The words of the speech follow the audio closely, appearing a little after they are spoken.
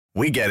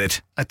We get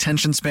it.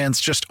 Attention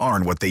spans just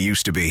aren't what they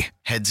used to be.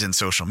 Heads in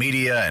social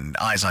media and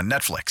eyes on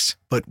Netflix.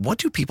 But what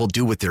do people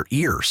do with their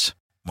ears?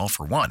 Well,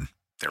 for one,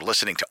 they're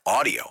listening to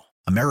audio.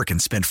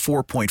 Americans spend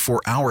 4.4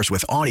 hours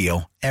with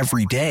audio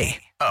every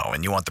day. Oh,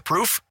 and you want the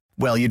proof?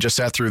 Well, you just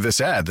sat through this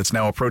ad that's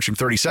now approaching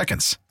 30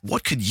 seconds.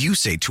 What could you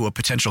say to a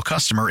potential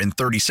customer in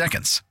 30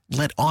 seconds?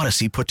 Let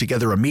Odyssey put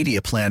together a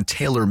media plan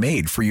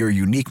tailor-made for your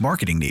unique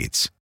marketing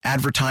needs.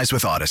 Advertise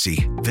with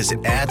Odyssey.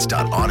 Visit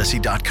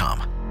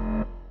ads.odyssey.com.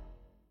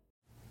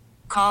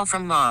 Call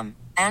from mom.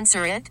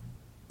 Answer it.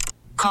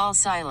 Call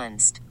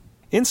silenced.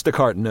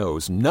 Instacart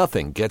knows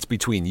nothing gets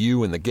between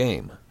you and the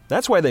game.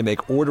 That's why they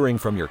make ordering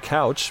from your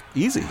couch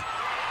easy.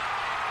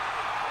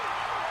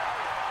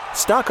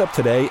 Stock up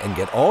today and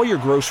get all your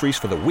groceries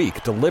for the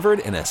week delivered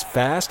in as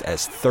fast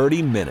as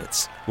 30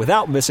 minutes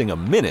without missing a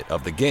minute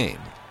of the game.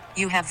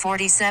 You have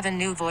 47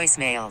 new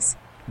voicemails.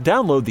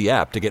 Download the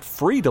app to get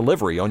free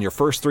delivery on your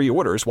first 3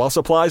 orders while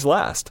supplies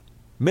last.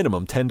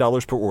 Minimum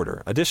 $10 per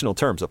order. Additional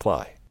terms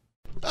apply.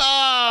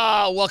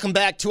 Welcome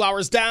back. 2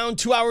 hours down,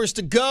 2 hours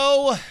to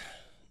go.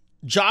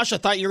 Josh, I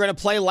thought you were going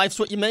to play Life's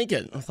What You Make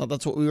It. I thought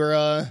that's what we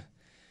were,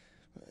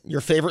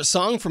 your favorite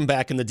song from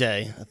back in the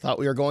day. I thought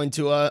we were going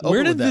to open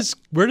with that.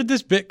 Where did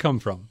this bit come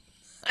from?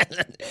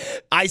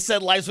 I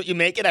said Life's What You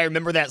Make It. I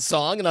remember that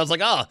song, and I was like,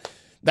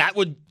 that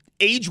would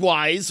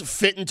age-wise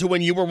fit into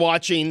when you were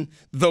watching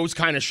those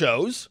kind of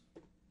shows.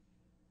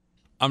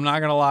 I'm not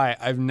going to lie.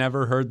 I've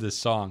never heard this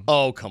song.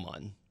 Oh, come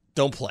on.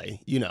 Don't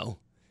play. You know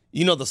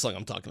the song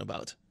I'm talking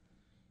about.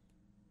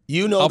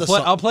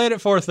 Song. I'll play it at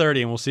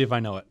 4:30 and we'll see if I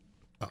know it.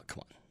 Oh, come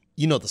on.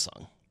 You know the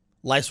song.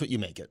 Life's What You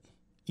Make It.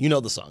 You know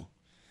the song.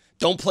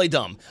 Don't play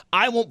dumb.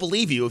 I won't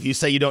believe you if you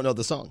say you don't know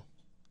the song.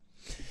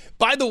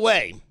 By the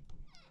way,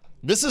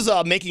 this is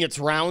making its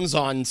rounds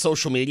on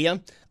social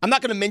media. I'm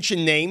not going to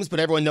mention names, but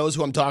everyone knows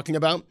who I'm talking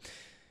about.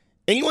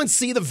 Anyone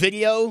see the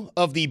video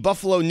of the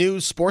Buffalo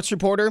News sports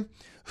reporter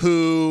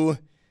who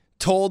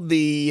told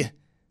the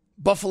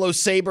Buffalo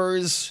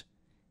Sabres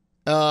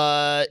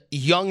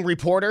young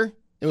reporter?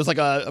 It was like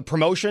a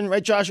promotion,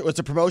 right, Josh? It was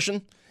a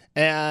promotion.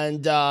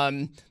 And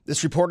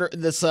this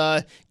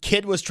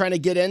kid was trying to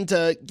get in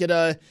to get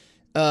a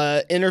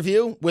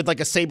interview with like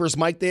a Sabres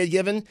mic they had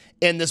given.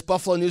 And this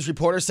Buffalo News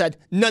reporter said,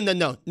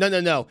 no,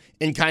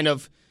 and kind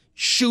of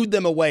shooed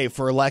them away,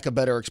 for lack of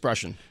better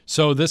expression.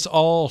 So this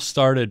all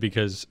started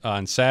because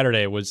on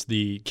Saturday was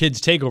the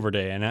Kids Takeover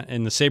Day.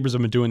 And the Sabres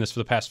have been doing this for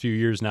the past few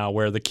years now,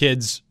 where the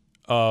kids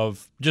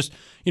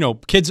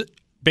kids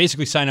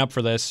basically sign up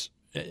for this.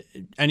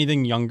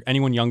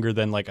 Anyone younger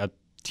than like a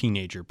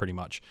teenager, pretty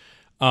much,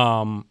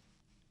 and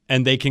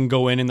they can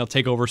go in and they'll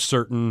take over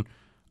certain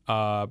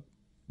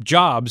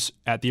jobs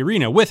at the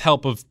arena with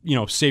help of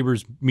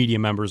Sabres media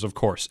members, of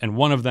course. And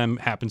one of them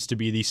happens to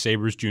be the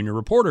Sabres junior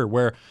reporter,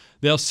 where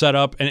they'll set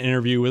up an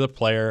interview with a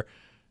player,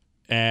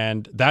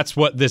 and that's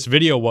what this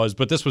video was.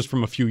 But this was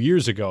from a few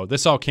years ago.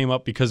 This all came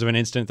up because of an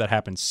incident that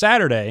happened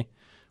Saturday,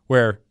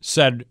 where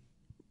said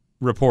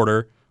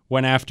reporter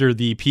went after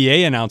the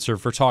PA announcer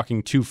for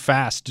talking too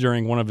fast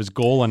during one of his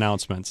goal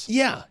announcements.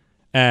 Yeah.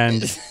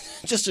 And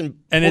just in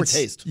poor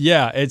taste.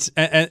 Yeah,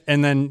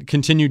 and then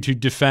continued to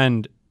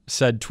defend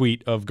said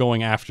tweet of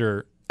going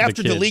after the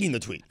kid. Deleting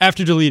the tweet.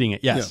 After deleting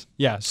it, yes.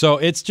 Yeah. So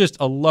it's just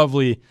a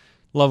lovely,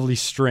 lovely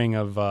string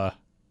of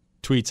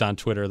tweets on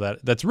Twitter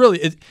that's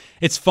really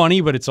it's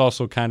funny, but it's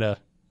also kind of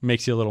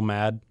makes you a little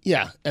mad.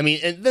 Yeah. I mean,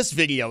 in this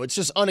video, it's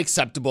just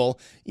unacceptable.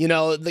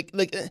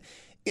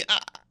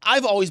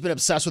 I've always been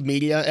obsessed with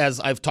media, as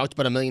I've talked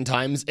about a million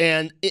times.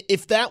 And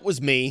if that was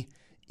me,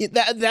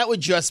 that would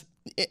just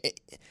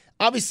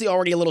obviously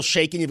already a little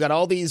shaken. You've got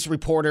all these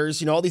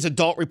reporters, all these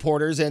adult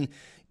reporters, and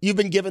you've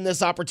been given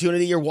this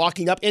opportunity. You're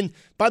walking up. And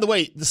by the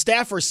way, the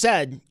staffer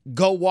said,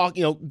 go walk,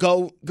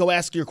 go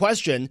ask your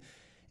question.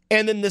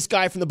 And then this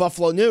guy from the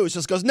Buffalo News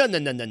just goes,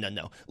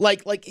 no.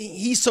 Like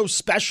he's so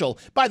special.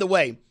 By the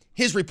way,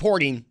 his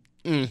reporting,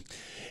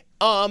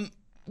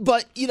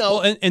 but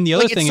and the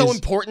other thing it's so is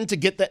important to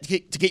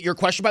get your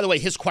question. By the way,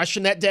 his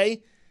question that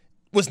day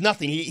was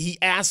nothing. He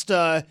asked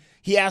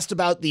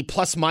about the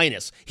plus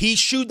minus. He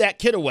shooed that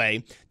kid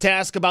away to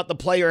ask about the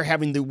player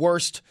having the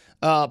worst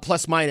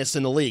plus minus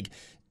in the league.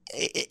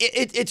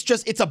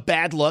 It's a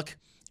bad look.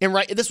 And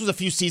right, this was a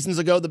few seasons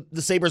ago.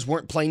 The Sabres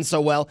weren't playing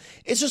so well.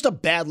 It's just a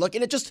bad look,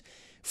 and it just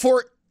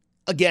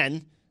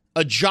again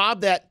a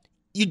job that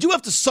you do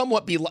have to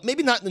somewhat be,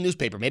 maybe not in the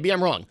newspaper. Maybe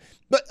I'm wrong,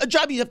 but a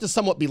job you have to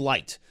somewhat be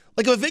liked.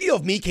 Like if a video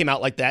of me came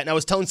out like that, and I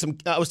was telling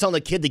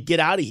the kid to get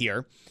out of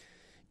here.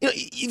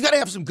 You've got to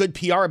have some good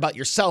PR about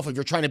yourself if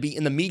you're trying to be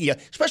in the media,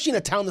 especially in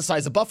a town the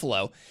size of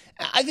Buffalo.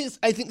 I think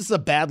this is a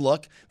bad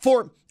look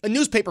for a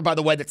newspaper, by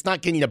the way, that's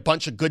not getting a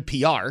bunch of good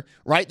PR,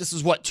 right? This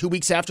is 2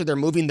 weeks after they're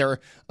moving their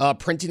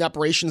printing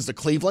operations to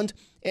Cleveland.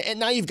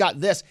 And now you've got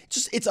this.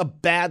 It's a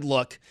bad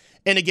look.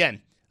 And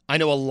again, I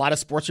know a lot of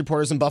sports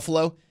reporters in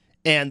Buffalo,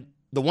 and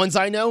the ones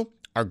I know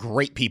are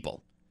great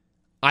people.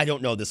 I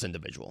don't know this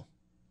individual.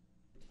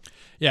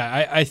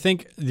 Yeah, I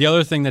think the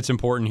other thing that's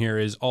important here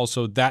is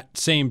also that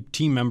same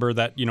team member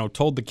that,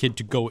 told the kid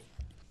to go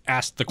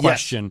ask the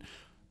question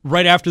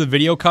right after the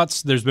video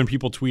cuts, there's been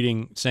people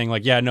tweeting saying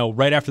like, yeah, no,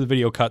 right after the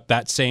video cut,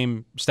 that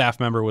same staff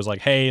member was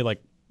like, hey,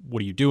 like,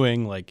 what are you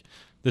doing? Like,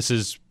 this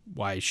is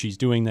why she's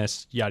doing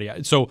this, yada,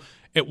 yada. So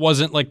it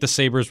wasn't like the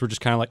Sabres were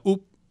just kind of like,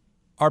 oop,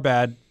 our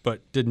bad,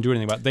 but didn't do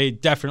anything about it. They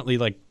definitely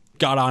like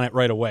got on it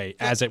right away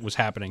as it was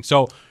happening.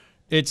 So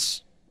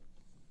it's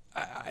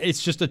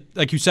just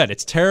like you said,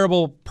 it's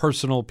terrible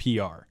personal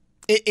PR.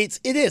 It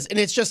is, and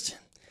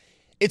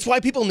it's why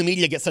people in the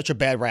media get such a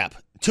bad rap.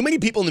 Too many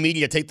people in the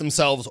media take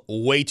themselves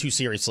way too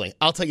seriously.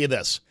 I'll tell you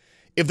this.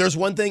 If there's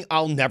one thing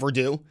I'll never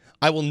do,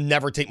 I will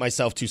never take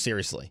myself too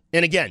seriously.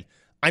 And again,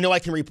 I know I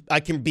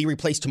can be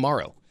replaced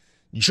tomorrow.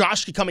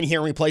 Josh could come in here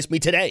and replace me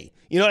today.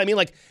 You know what I mean?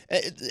 Like,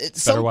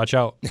 better watch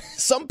out.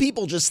 Some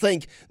people just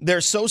think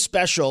they're so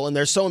special and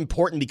they're so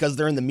important because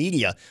they're in the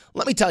media.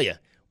 Let me tell you,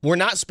 we're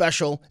not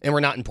special and we're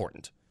not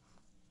important.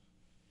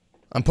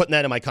 I'm putting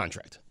that in my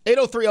contract.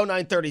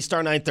 803-0930,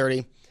 star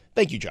 930.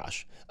 Thank you,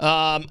 Josh.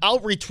 I'll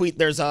retweet.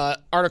 There's an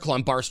article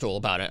on Barstool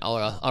about it.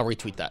 I'll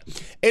retweet that.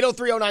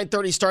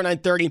 803-0930, star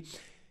 930.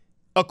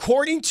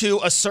 According to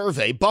a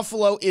survey,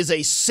 Buffalo is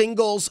a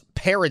singles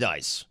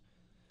paradise.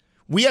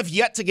 We have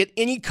yet to get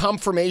any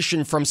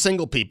confirmation from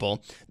single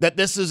people that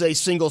this is a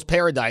singles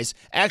paradise.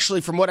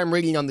 Actually, from what I'm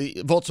reading on the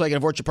Volkswagen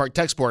of Orchard Park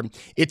text board,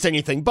 it's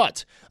anything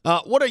but.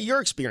 What are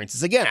your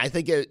experiences? Again, I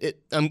think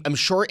I'm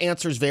sure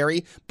answers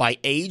vary by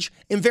age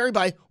and vary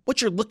by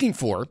what you're looking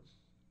for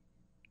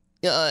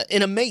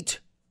in a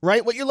mate,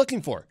 right? What you're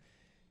looking for.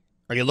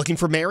 Are you looking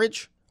for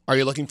marriage? Are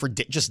you looking for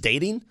just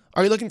dating?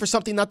 Are you looking for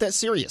something not that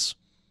serious?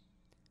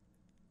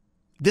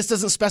 This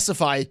doesn't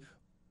specify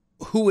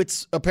who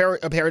it's a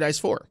paradise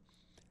for.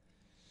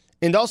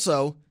 And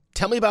also,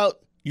 tell me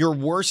about your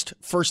worst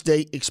first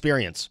date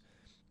experience.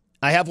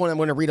 I have one I'm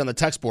going to read on the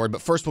text board,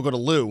 but first we'll go to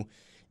Lou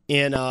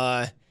in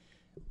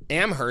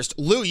Amherst.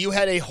 Lou, you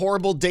had a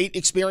horrible date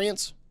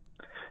experience?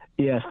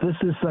 Yes, this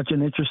is such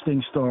an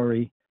interesting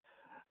story.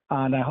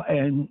 And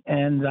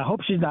I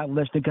hope she's not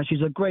listening because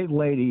she's a great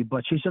lady,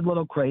 but she's a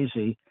little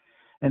crazy.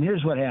 And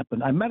here's what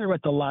happened. I met her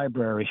at the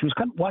library. She was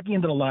walking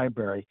into the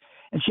library,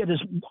 and she had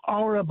this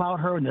aura about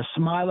her and this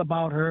smile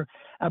about her.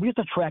 I was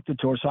just attracted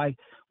to her. So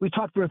we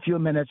talked for a few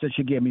minutes, and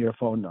she gave me her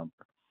phone number.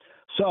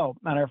 So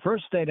on our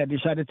first date, I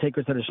decided to take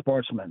her to the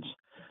Sportsman's.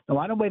 Now,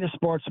 on the way to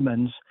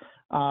Sportsman's,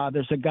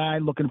 there's a guy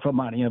looking for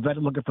money, a vet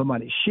looking for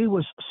money. She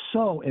was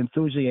so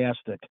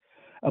enthusiastic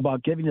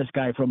about giving this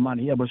guy for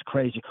money. It was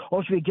crazy.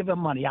 Oh, should we give him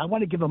money? I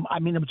want to give him. I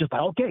mean, it was just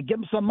like, okay, give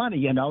him some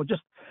money,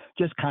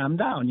 just calm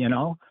down,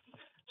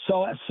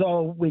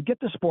 So we get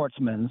to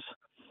Sportsman's,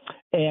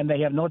 and they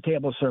have no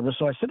table service.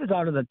 So I sit her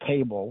down at the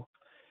table,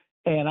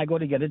 and I go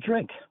to get a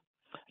drink.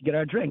 Get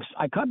our drinks.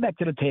 I come back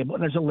to the table,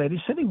 and there's a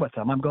lady sitting with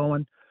them. I'm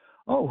going,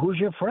 oh, who's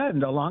your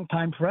friend? A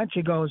longtime friend?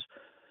 She goes,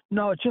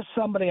 no, it's just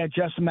somebody I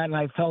just met, and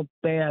I felt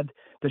bad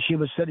that she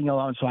was sitting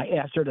alone, so I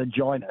asked her to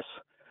join us.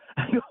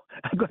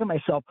 I go to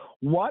myself,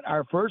 what,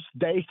 our first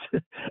date,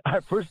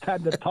 our first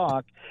time to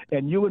talk,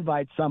 and you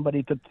invite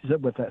somebody to sit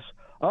with us.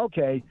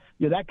 Okay,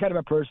 you're that kind of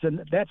a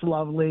person. That's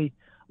lovely.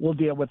 We'll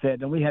deal with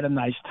it. And we had a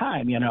nice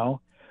time,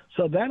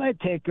 So then I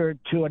take her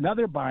to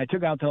another bar. I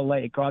took her out to the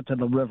lake, out to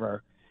the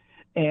river.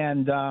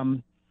 And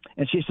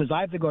she says,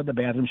 I have to go to the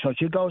bathroom. So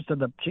she goes to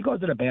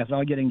the bathroom.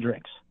 I'm getting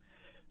drinks.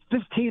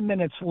 15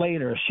 minutes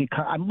later,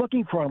 I'm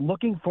looking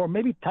for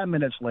maybe 10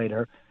 minutes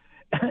later.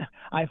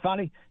 I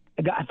finally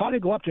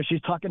go up to her.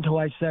 She's talking to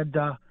her. I said,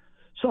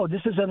 so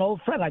this is an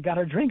old friend. I got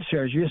her drinks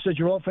here. She says,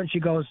 your old friend? She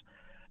goes,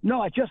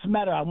 no, I just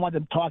met her. I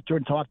wanted to talk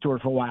to her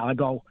for a while. I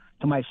go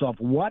to myself,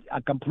 what? A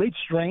complete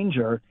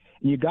stranger,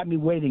 and you got me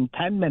waiting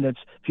 10 minutes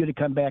for you to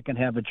come back and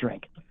have a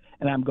drink.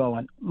 And I'm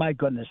going, my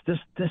goodness, this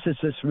is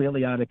just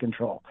really out of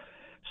control.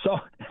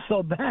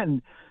 So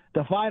then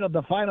the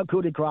final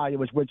coup de grace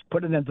was which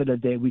put it into the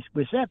day. We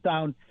sat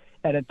down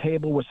at a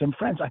table with some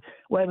friends. It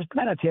was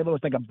not a table.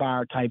 It was like a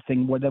bar type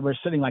thing where they were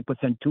sitting like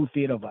within 2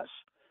 feet of us.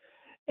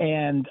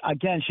 And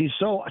again, she's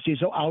so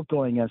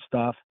outgoing and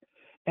stuff.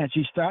 And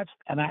she starts,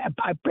 and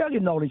I barely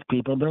know these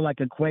people. They're like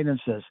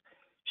acquaintances.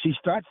 She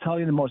starts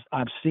telling the most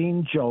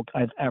obscene joke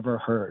I've ever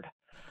heard.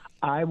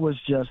 I was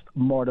just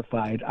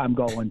mortified. I'm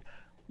going,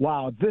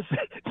 wow, this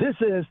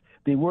is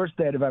the worst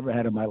date I've ever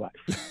had in my life.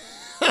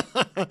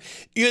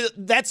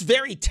 That's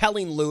very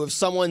telling, Lou, if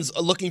someone's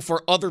looking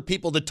for other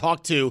people to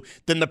talk to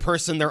than the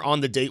person they're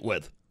on the date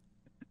with.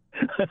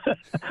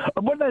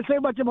 What does that say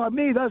much about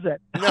me, does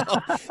it?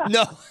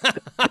 No.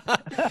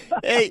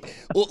 Hey,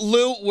 well,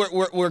 Lou,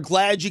 we're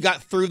glad you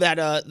got through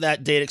that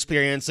date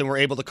experience and were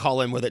able to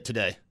call in with it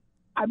today.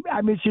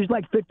 I mean, she's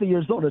like 50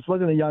 years old. This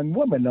wasn't a young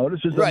woman, though. This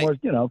was right.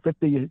 Almost,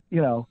 50,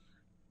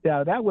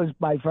 Yeah, that was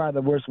by far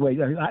the worst way.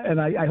 And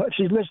I hope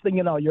she's listening.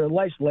 You're a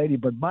nice lady,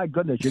 but my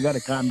goodness, you got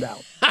to calm down.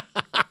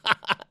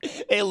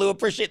 Hey, Lou,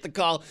 appreciate the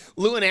call.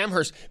 Lou and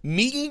Amherst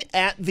meeting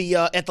at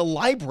the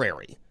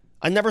library.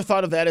 I never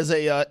thought of that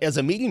as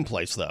a meeting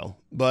place, though.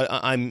 But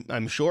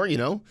I'm sure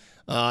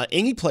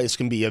any place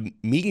can be a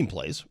meeting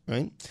place,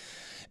 right?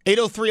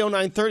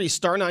 803-0930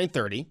 star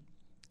 930.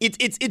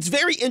 It's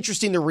very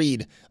interesting to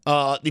read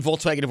the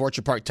Volkswagen of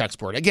Orchard Park text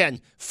board. Again,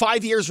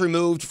 5 years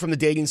removed from the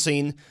dating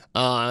scene.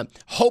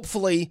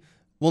 Hopefully,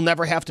 we'll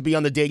never have to be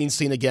on the dating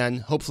scene again.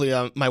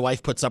 Hopefully, my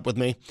wife puts up with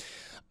me.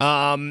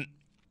 But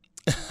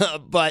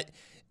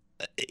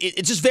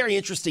it's just very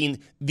interesting,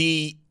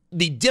 the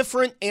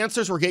different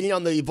answers we're getting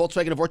on the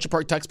Volkswagen of Orchard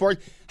Park text board.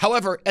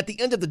 However, at the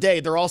end of the day,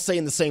 they're all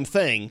saying the same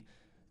thing,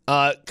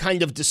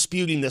 kind of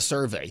disputing the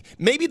survey.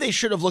 Maybe they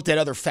should have looked at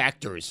other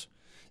factors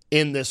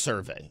in this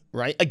survey,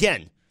 right?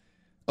 Again,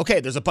 okay,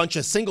 there's a bunch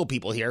of single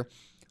people here.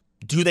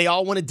 Do they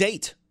all want to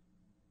date,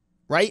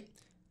 right?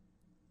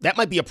 That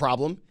might be a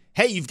problem.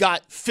 Hey, you've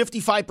got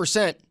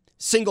 55%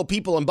 single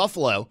people in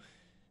Buffalo,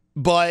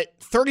 but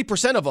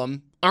 30% of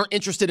them aren't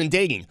interested in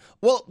dating.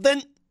 Well,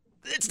 then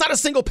it's not a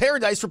single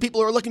paradise for people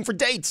who are looking for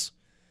dates.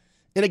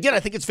 And again, I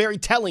think it's very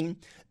telling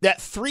that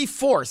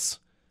 3/4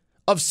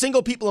 of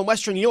single people in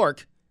Western New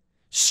York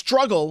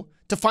struggle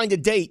to find a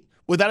date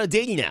without a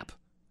dating app.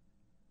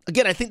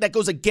 Again, I think that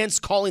goes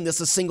against calling this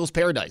a singles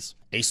paradise.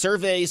 A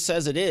survey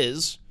says it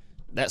is.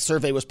 That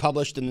survey was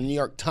published in the New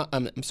York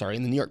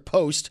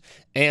Post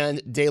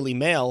and Daily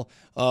Mail.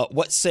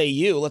 What say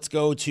you? Let's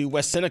go to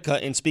West Seneca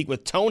and speak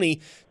with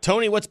Tony.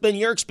 Tony, what's been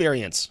your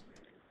experience?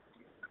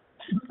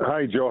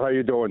 Hi, Joe. How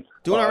you doing?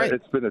 Doing all right.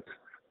 It's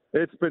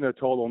been a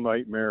total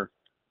nightmare.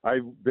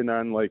 I've been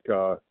on like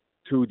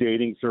 2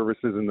 dating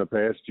services in the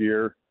past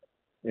year,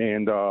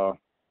 and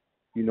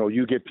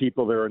you get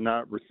people that are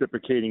not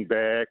reciprocating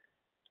back.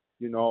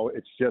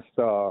 It's just,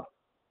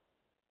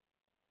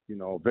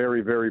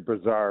 very, very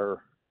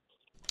bizarre.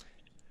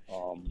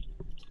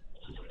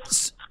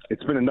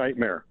 It's been a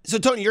nightmare. So,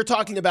 Tony, you're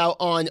talking about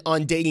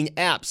on dating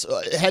apps.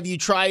 Have you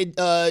tried,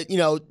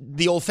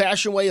 the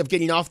old-fashioned way of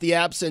getting off the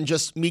apps and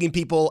just meeting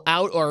people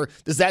out, or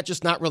does that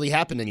just not really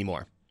happen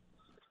anymore?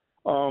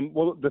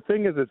 Well, the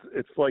thing is,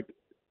 it's like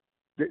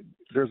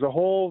there's a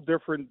whole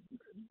different,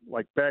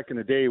 like back in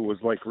the day, it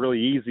was like really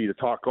easy to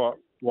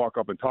walk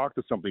up and talk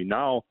to somebody.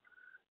 Now,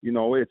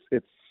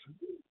 it's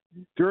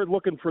they're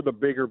looking for the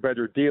bigger,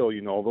 better deal.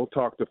 They'll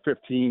talk to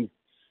 15,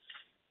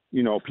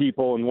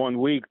 people in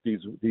 1 week. These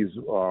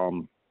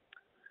I'm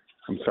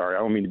sorry, I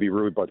don't mean to be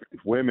rude, but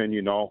women,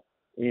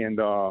 and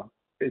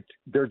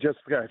they're just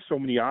got so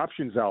many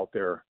options out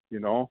there,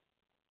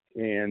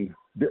 and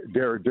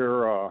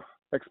their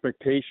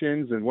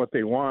expectations and what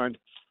they want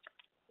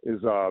is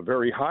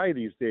very high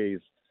these days,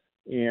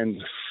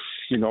 and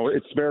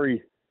it's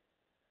very,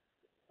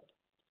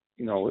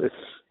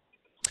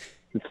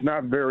 it's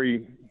not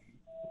very.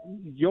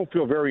 You don't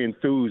feel very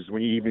enthused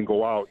when you even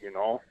go out,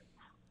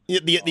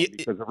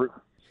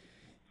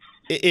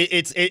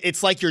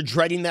 It's like you're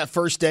dreading that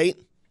first date.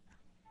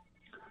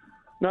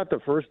 Not the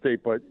first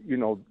date, but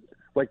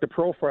like the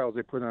profiles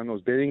they put on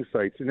those dating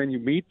sites, and then you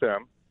meet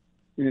them,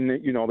 and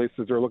they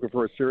says they're looking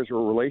for a serious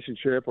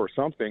relationship or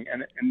something,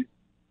 and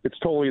it's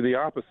totally the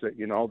opposite.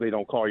 They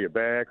don't call you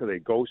back, or they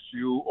ghost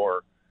you,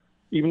 or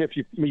even if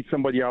you meet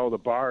somebody out of the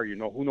bar,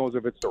 who knows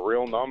if it's the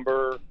real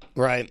number,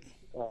 right?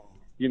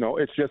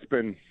 It's just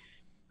been.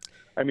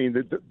 I mean,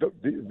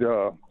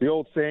 the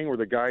old saying where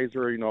the guys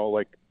are,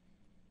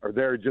 are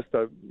there just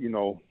to,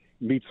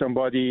 meet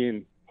somebody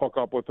and hook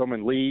up with them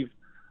and leave.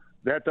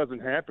 That doesn't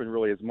happen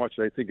really as much,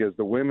 I think, as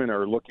the women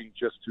are looking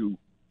just to,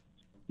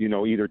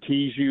 either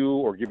tease you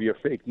or give you a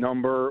fake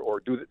number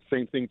or do the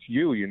same thing to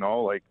you.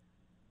 Like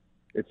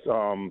it's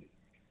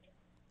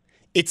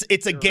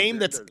a game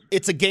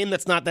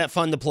that's not that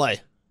fun to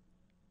play.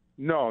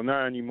 No,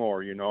 not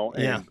anymore. And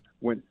yeah.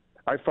 When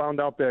I found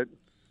out that,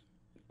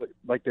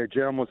 like that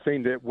gentleman was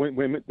saying that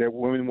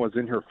woman was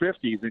in her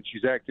 50s and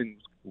she's acting,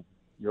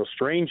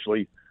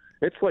 strangely.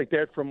 It's like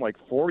that from like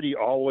 40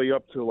 all the way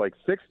up to like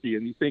 60,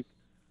 and you think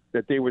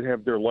that they would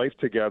have their life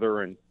together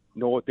and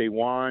know what they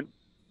want,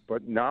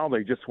 but now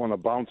they just want to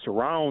bounce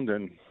around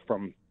and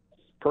from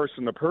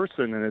person to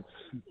person, and it's,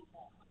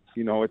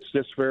 it's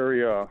just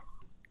very, it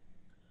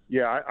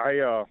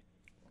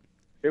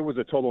was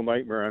a total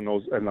nightmare on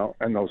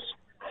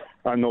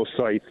those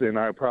sites, and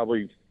I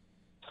probably,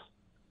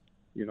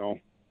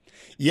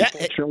 yeah.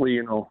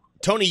 Unfortunately,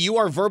 Tony, you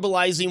are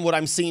verbalizing what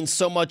I'm seeing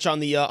so much on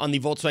the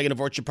Volkswagen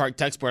of Orchard Park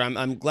text board.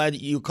 I'm glad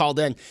you called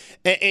in.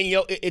 And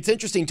it's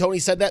interesting, Tony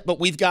said that, but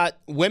we've got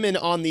women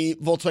on the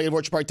Volkswagen of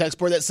Orchard Park text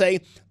board that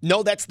say,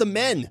 no, that's the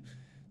men.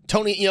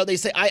 Tony, they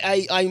say,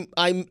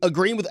 I'm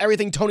agreeing with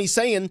everything Tony's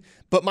saying,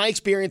 but my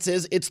experience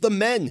is it's the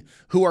men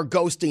who are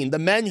ghosting, the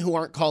men who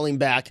aren't calling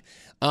back,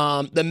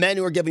 the men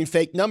who are giving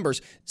fake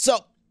numbers.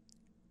 So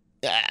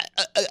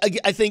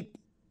I think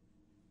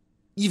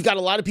you've got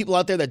a lot of people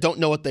out there that don't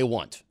know what they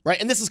want,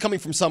 right? And this is coming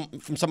from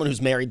someone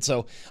who's married,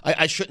 so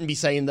I shouldn't be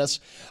saying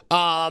this.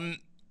 But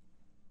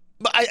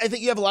I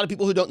think you have a lot of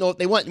people who don't know what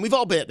they want, and we've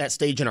all been at that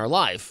stage in our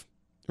life,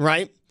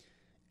 right?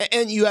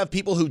 And you have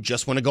people who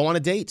just want to go on a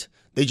date.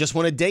 They just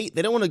want to date.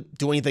 They don't want to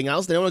do anything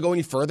else. They don't want to go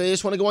any further. They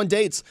just want to go on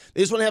dates.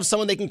 They just want to have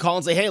someone they can call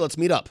and say, hey, let's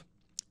meet up,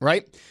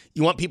 right?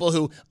 You want people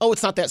who,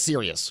 it's not that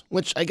serious,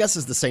 which I guess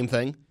is the same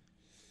thing.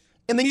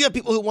 And then you have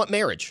people who want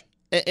marriage.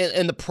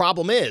 And the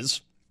problem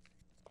is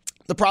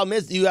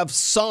you have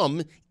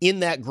some in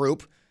that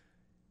group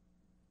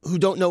who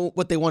don't know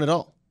what they want at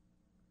all.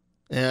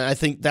 And I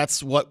think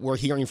that's what we're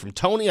hearing from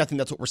Tony. I think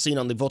that's what we're seeing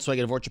on the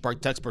Volkswagen of Orchard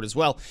Park text board as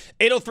well.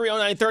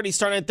 803-0930,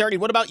 star 930.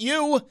 What about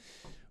you?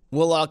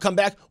 We'll come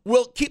back.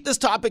 We'll keep this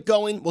topic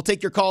going. We'll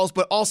take your calls,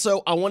 but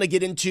also I want to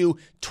get into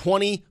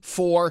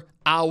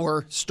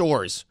 24-hour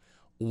stores.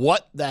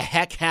 What the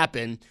heck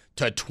happened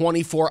to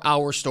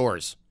 24-hour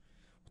stores?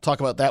 We'll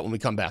talk about that when we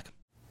come back.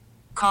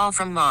 Call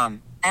from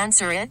mom.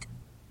 Answer it.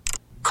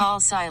 Call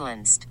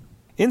silenced.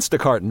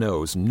 Instacart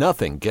knows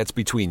nothing gets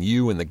between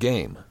you and the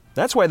game.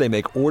 That's why they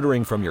make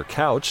ordering from your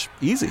couch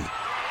easy.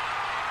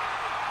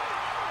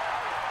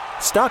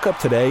 Stock up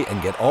today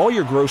and get all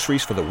your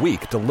groceries for the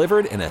week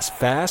delivered in as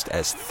fast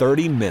as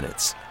 30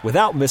 minutes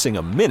without missing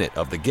a minute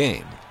of the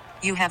game.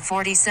 You have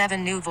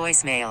 47 new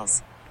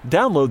voicemails.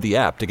 Download the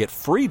app to get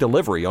free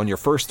delivery on your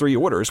first 3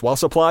 orders while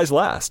supplies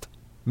last.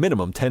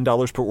 Minimum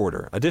 $10 per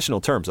order.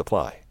 Additional terms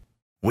apply.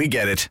 We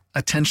get it.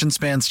 Attention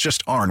spans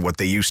just aren't what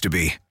they used to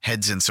be.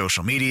 Heads in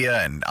social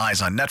media and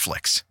eyes on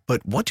Netflix.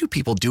 But what do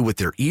people do with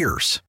their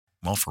ears?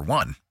 Well, for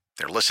one,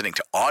 they're listening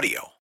to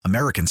audio.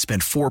 Americans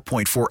spend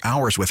 4.4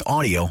 hours with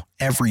audio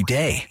every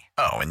day.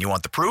 Oh, and you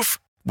want the proof?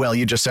 Well,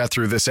 you just sat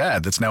through this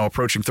ad that's now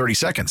approaching 30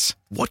 seconds.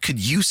 What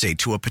could you say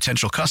to a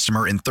potential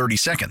customer in 30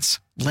 seconds?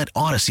 Let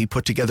Odyssey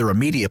put together a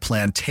media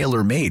plan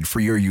tailor-made for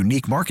your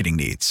unique marketing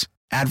needs.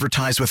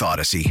 Advertise with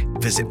Odyssey.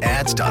 Visit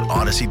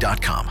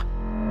ads.odyssey.com.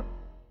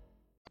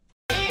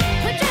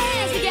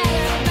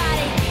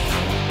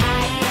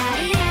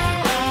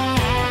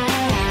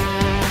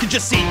 You can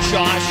just see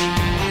Josh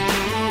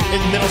in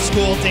middle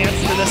school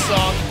dancing to this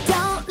song.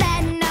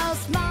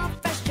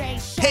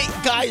 Hey,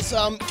 guys,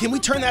 can we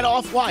turn that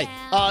off? Why?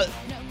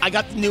 I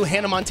got the new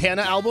Hannah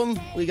Montana album.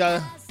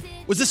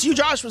 Was this you,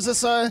 Josh? Was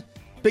this a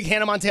big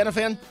Hannah Montana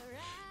fan?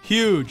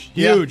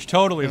 Huge,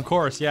 totally, of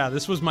course. Yeah,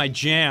 this was my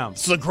jam.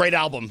 This is a great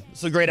album.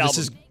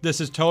 This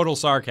is total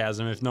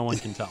sarcasm, if no one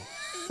can tell.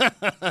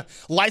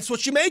 Life's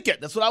what you make it.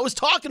 That's what I was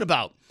talking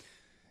about.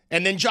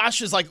 And then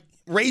Josh is like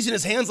raising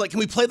his hands like, can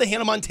we play the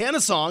Hannah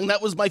Montana song?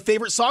 That was my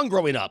favorite song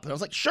growing up. And I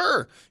was like,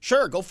 sure,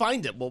 go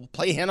find it. We'll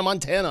play Hannah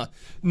Montana.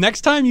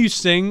 Next time you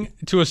sing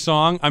to a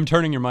song, I'm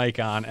turning your mic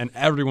on, and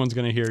everyone's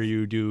going to hear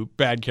you do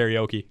bad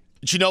karaoke.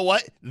 But you know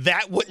what?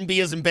 That wouldn't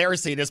be as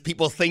embarrassing as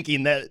people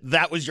thinking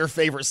that was your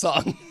favorite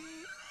song.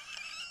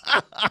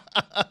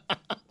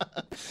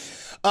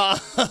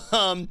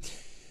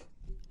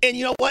 And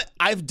you know what?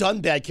 I've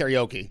done bad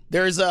karaoke.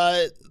 There's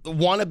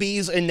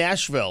Wannabes in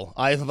Nashville.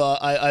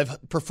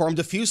 I've performed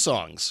a few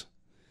songs.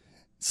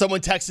 Someone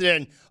texted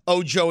in,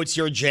 "Oh, Joe, it's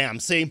your jam."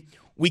 See,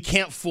 we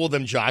can't fool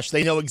them, Josh.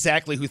 They know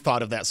exactly who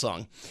thought of that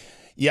song.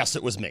 Yes,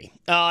 it was me.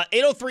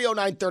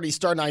 803-0930,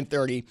 star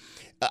 930.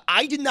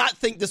 I did not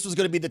think this was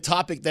going to be the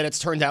topic that it's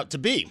turned out to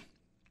be.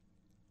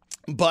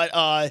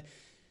 But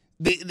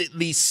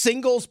the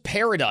singles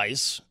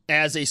paradise,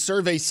 as a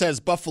survey says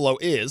Buffalo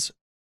is.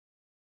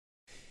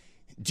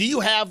 Do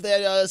you have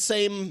that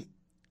same,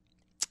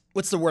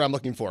 what's the word I'm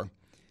looking for?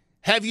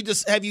 Have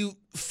you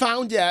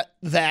found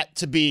that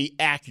to be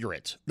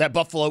accurate, that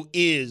Buffalo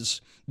is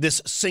this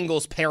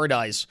singles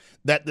paradise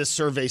that this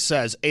survey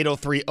says?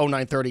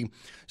 803-0930,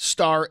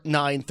 star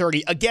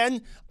 930.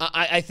 Again,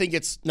 I think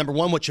it's, number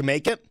one, what you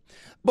make it,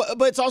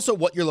 but it's also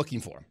what you're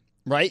looking for,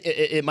 right?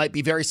 It might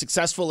be very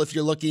successful if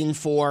you're looking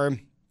for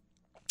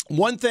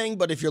one thing,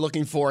 but if you're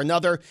looking for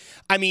another,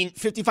 I mean,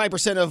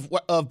 55%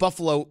 of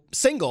Buffalo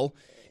single.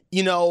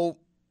 You know,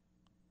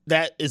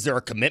 is there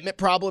a commitment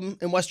problem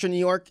in Western New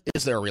York?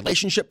 Is there a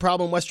relationship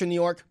problem in Western New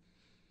York?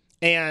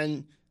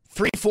 And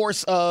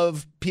 3/4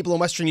 of people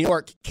in Western New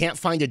York can't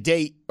find a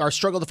date or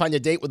struggle to find a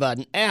date without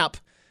an app.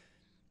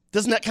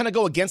 Doesn't that kind of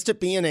go against it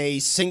being a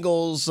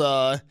singles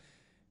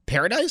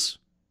paradise?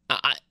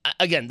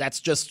 Again,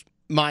 that's just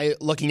my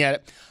looking at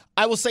it.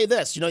 I will say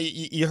this. You know,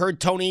 you heard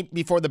Tony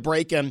before the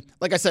break, and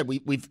like I said,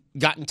 we've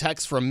gotten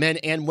texts from men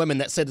and women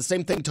that say the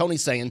same thing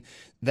Tony's saying,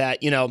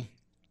 that, you know,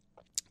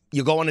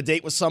 you go on a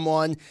date with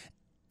someone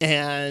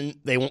and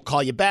they won't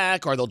call you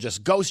back or they'll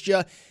just ghost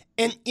you.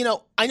 And, you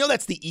know, I know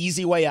that's the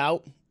easy way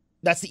out.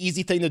 That's the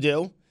easy thing to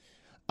do.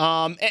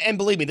 And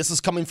believe me, this is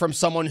coming from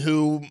someone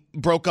who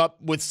broke up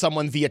with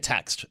someone via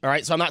text. All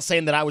right. So I'm not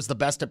saying that I was the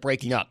best at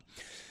breaking up.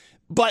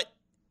 But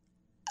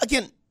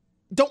again,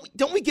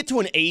 don't we get to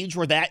an age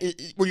where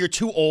you're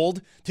too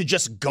old to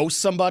just ghost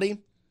somebody?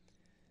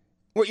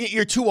 Where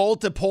you're too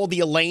old to pull the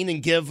Elaine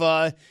and give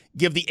the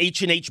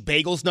H&H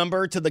Bagels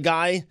number to the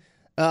guy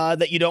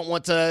that you don't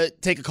want to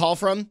take a call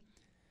from?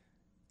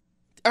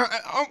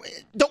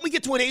 Don't we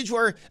get to an age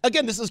where,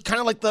 again, this is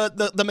kind of like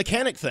the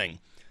mechanic thing.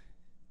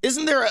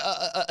 Isn't there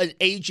an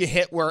age you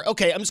hit where,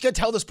 okay, I'm just going to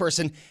tell this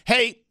person,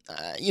 hey,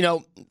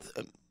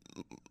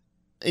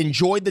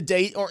 enjoyed the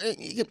date, or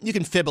you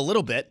can fib a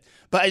little bit,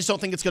 but I just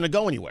don't think it's going to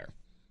go anywhere.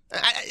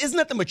 Isn't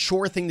that the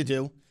mature thing to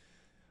do?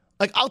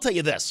 Like, I'll tell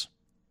you this.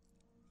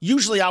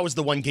 Usually I was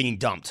the one getting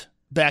dumped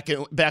back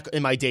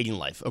in my dating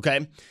life,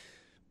 okay?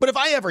 But if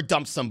I ever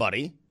dumped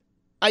somebody,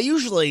 I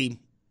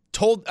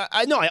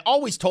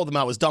always told them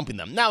I was dumping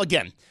them. Now,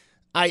 again,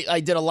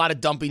 I did a lot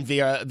of dumping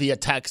via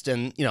text,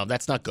 and, you know,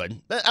 that's not good.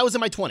 I was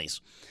in my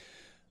 20s.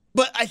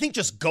 But I think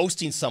just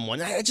ghosting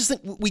someone, I just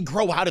think we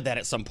grow out of that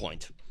at some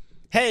point.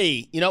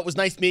 Hey, it was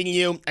nice meeting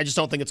you. I just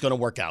don't think it's going to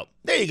work out.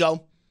 There you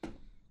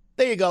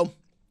go.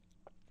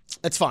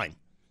 That's fine.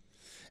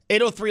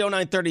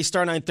 803-0930,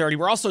 star 930.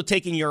 We're also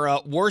taking your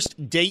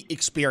worst date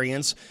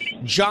experience.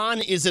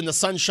 John is in the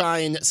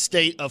Sunshine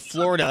State of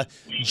Florida.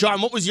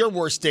 John, what was your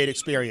worst date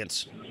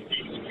experience?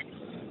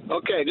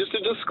 Okay, just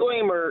a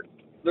disclaimer.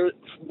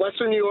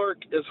 Western New York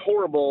is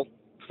horrible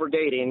for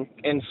dating,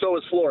 and so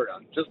is Florida,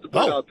 just to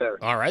put it out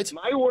there. All right.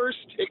 My worst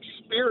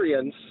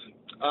experience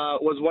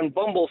was when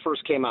Bumble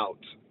first came out.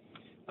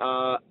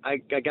 I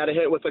got a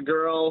hit with a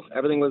girl.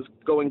 Everything was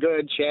going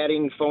good,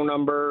 chatting, phone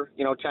number,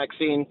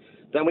 texting.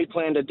 Then we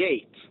planned a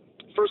date.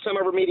 First time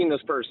ever meeting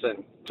this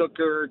person. Took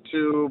her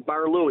to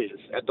Bar Louie's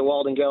at the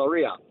Walden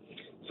Galleria.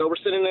 So we're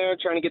sitting there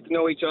trying to get to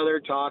know each other,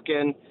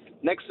 talking.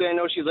 Next thing I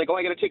know, she's like,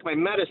 I got to take my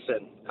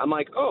medicine. I'm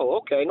like, oh,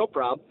 okay, no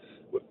problem.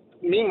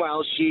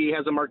 Meanwhile, she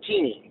has a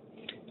martini.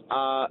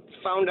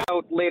 Found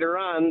out later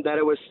on that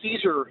it was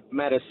seizure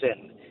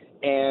medicine.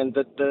 And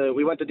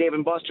we went to Dave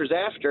 & Buster's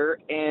after,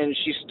 and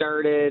she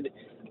started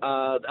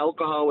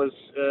alcohol was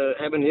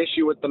having an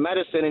issue with the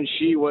medicine, and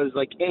she was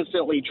like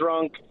instantly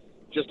drunk,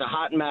 just a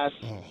hot mess.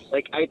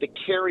 Like I had to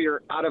carry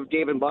her out of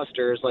Dave &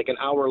 Buster's like an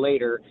hour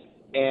later,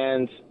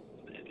 and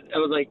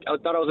I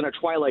thought I was in a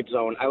Twilight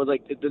Zone. I was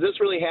like, did this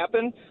really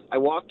happen? I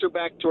walked her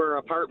back to her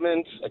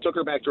apartment. I took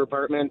her back to her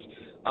apartment.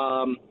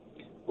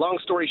 Long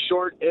story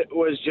short, it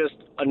was just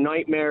a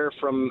nightmare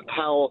from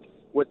hell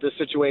with the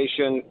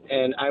situation,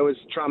 and I was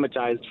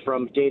traumatized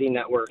from dating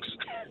networks.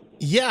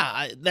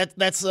 Yeah,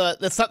 that's not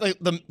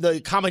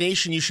the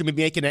combination you should be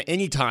making at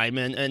any time,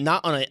 and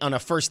not on a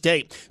first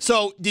date.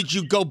 So, did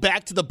you go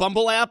back to the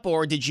Bumble app,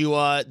 or did you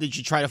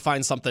try to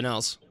find something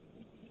else?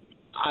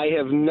 I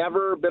have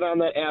never been on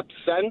that app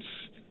since.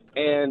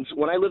 And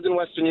when I lived in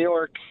Western New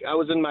York,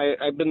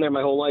 I've been there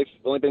my whole life.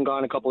 Only been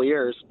gone a couple of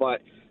years,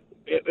 but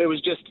it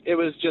was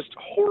just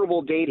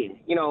horrible dating.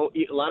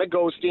 A lot of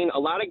ghosting. A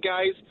lot of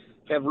guys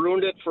have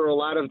ruined it for a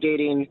lot of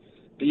dating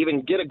to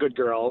even get a good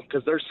girl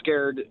because they're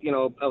scared,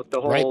 of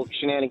the whole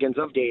shenanigans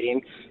of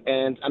dating.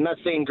 And I'm not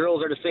saying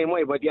girls are the same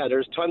way, but yeah,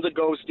 there's tons of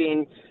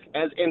ghosting.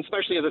 And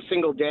especially as a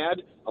single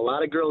dad, a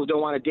lot of girls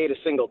don't want to date a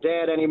single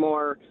dad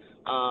anymore.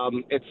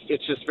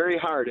 It's just very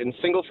hard. And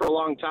single for a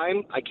long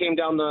time. I came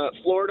down to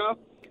Florida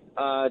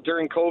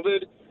during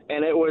COVID,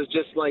 and it was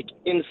just like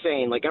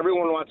insane. Like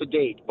everyone wants a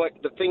date. But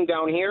the thing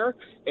down here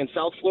in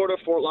South Florida,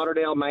 Fort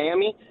Lauderdale,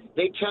 Miami,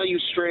 they tell you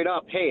straight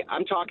up, hey,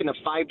 I'm talking to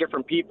 5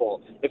 different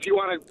people. If you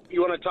want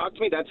to talk to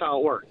me, that's how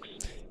it works.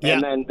 Yeah.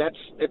 And then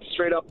it's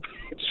straight up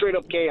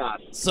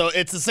chaos. So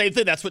it's the same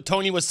thing. That's what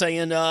Tony was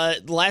saying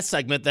the last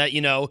segment, that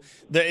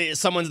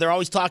they're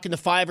always talking to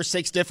 5 or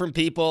 6 different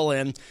people,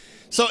 and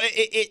so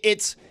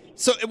it's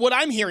so what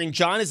I'm hearing,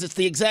 John, is it's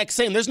the exact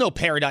same. There's no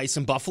paradise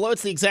in Buffalo.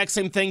 It's the exact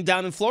same thing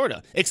down in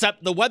Florida,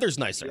 except the weather's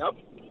nicer.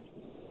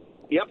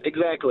 Yep,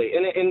 exactly.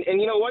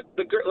 And you know what?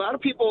 A lot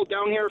of people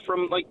down here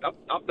from like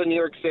up in New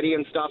York City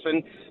and stuff,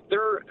 and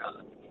they're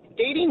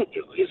dating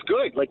is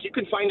good. Like you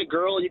can find a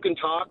girl, you can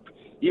talk.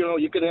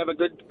 You can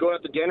go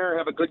out to dinner,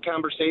 have a good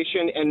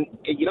conversation. And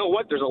you know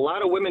what? There's a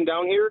lot of women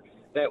down here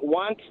that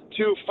want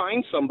to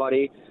find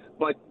somebody,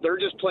 but they're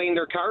just playing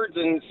their cards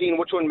and seeing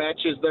which one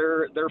matches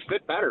their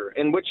fit better.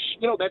 And which,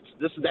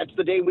 that's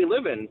the day we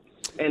live in.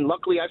 And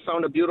luckily I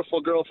found a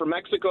beautiful girl from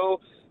Mexico,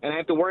 and I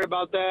have to worry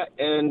about that.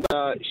 And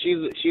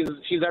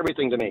she's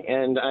everything to me.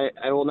 And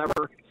I will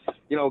never,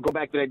 go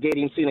back to that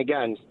dating scene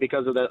again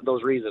because of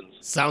those reasons.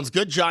 Sounds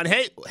good, John.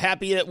 Hey,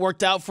 happy it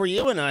worked out for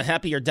you, and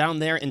happy you're down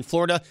there in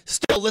Florida,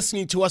 still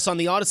listening to us on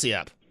the Odyssey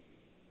app.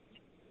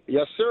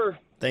 Yes, sir.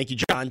 Thank you,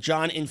 John.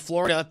 John in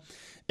Florida,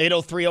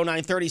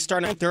 803-0930,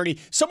 star 930.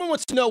 Someone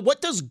wants to know,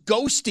 what does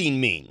ghosting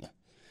mean?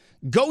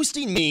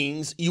 Ghosting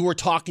means you were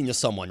talking to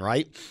someone,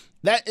 right?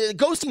 That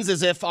ghosting is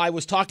as if I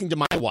was talking to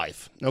my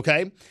wife,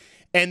 okay?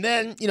 And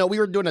then, we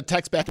were doing a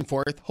text back and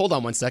forth. Hold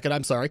on one second.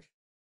 I'm sorry.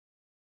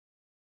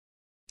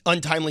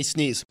 Untimely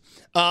sneeze.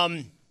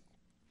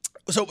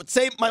 So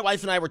say my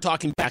wife and I were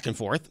talking back and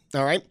forth,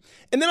 all right?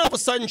 And then all of a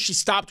sudden she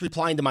stopped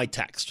replying to my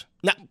text.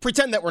 Now,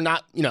 pretend that we're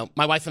not,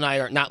 my wife and I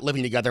are not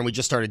living together and we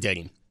just started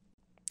dating.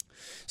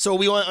 So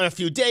we went on a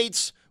few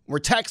dates, we're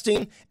texting,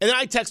 and then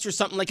I text her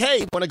something like,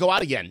 hey, want to go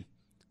out again?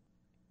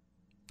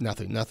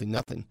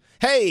 Nothing.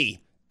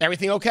 Hey,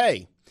 everything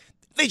okay?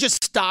 They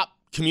just stop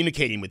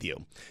communicating with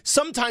you.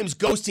 Sometimes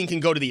ghosting can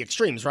go to the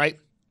extremes, right?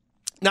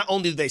 Not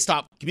only do they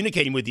stop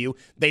communicating with you,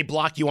 they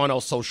block you on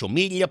all social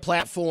media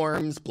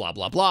platforms, blah,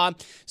 blah, blah.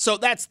 So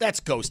that's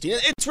ghosting.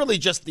 It's really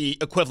just the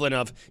equivalent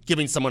of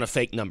giving someone a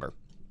fake number.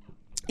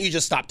 You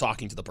just stop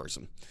talking to the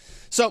person.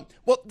 So,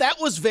 that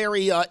was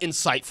very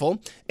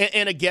insightful.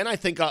 And again, I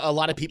think a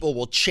lot of people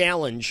will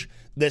challenge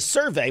this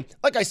survey.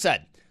 Like I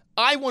said,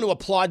 I want to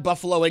applaud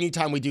Buffalo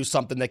anytime we do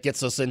something that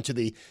gets us into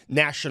the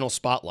national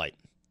spotlight.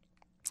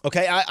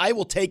 Okay, I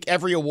will take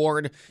every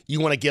award you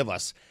want to give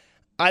us.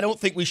 I don't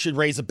think we should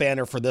raise a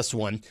banner for this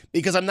one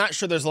because I'm not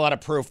sure there's a lot of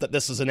proof that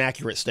this is an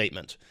accurate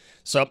statement.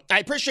 So I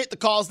appreciate the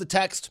calls, the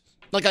text.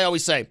 Like I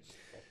always say,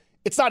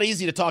 it's not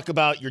easy to talk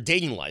about your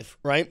dating life,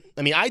 right?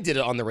 I mean, I did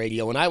it on the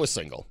radio when I was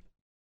single,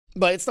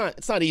 but it's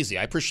not easy.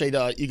 I appreciate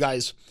you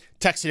guys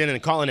texting in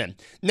and calling in.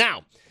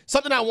 Now,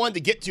 something I wanted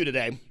to get to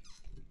today,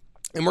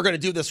 and we're going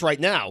to do this right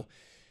now.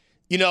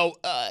 You know,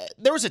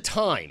 there was a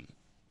time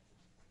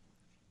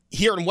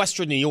here in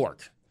Western New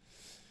York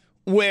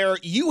where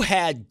you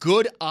had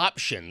good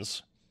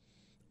options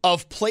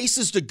of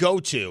places to go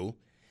to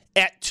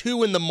at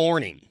 2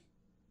 a.m,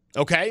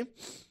 okay?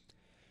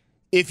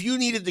 If you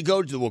needed to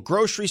go to a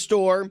grocery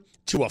store,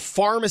 to a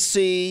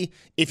pharmacy,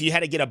 if you had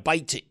to get a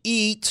bite to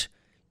eat,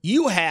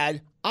 you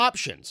had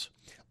options.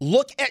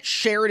 Look at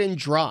Sheridan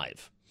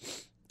Drive,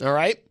 all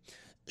right?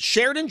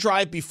 Sheridan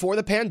Drive before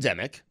the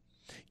pandemic,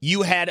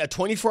 you had a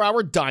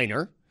 24-hour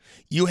diner,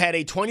 you had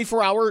a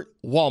 24-hour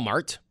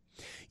Walmart,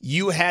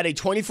 you had a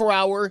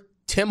 24-hour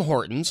Tim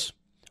Hortons,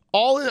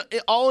 all in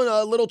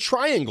a little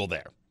triangle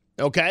there,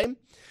 okay?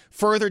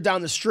 Further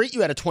down the street,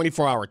 you had a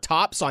 24-hour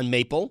Tops on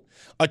Maple,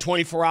 a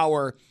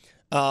 24-hour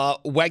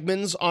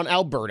Wegmans on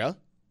Alberta.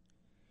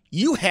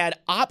 You had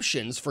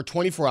options for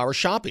 24-hour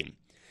shopping.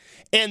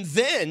 And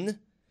then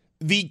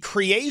the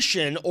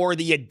creation or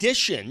the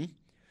addition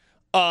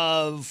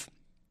of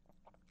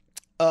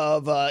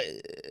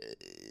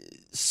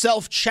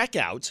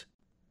self-checkout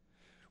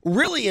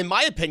really, in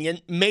my opinion,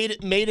 made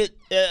it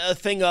a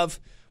thing of,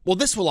 well,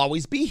 this will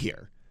always be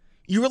here.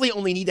 You really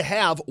only need to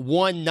have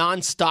one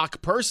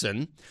non-stock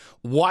person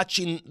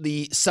watching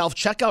the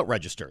self-checkout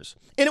registers.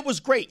 And it was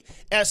great.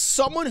 As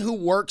someone who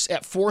works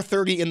at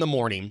 4:30 in the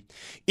morning,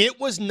 it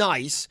was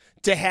nice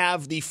to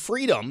have the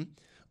freedom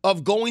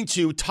of going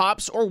to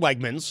Tops or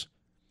Wegmans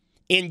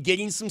and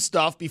getting some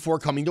stuff before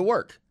coming to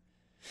work.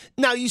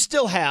 Now, we used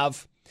to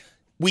have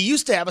a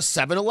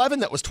 7-Eleven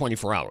that was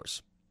 24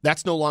 hours.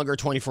 That's no longer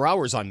 24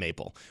 hours on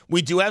Maple.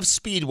 We do have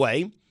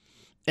Speedway.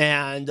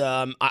 And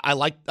I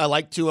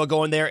like to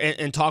go in there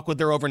and talk with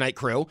their overnight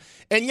crew.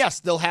 And yes,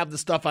 they'll have the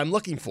stuff I'm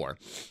looking for.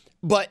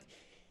 But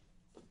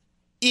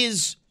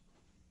is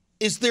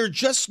there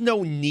just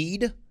no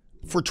need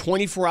for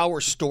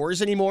 24-hour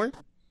stores anymore?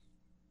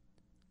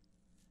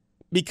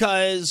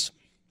 Because,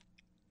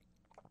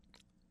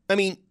 I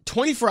mean,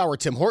 24-hour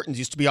Tim Hortons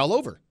used to be all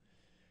over.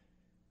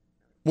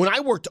 When I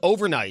worked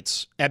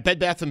overnights at Bed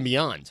Bath &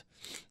 Beyond,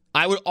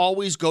 I would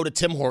always go to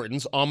Tim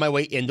Hortons on my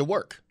way into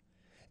work.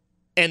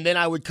 And then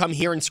I would come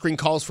here and screen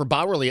calls for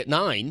Bowerly at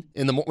 9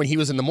 when he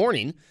was in the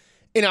morning,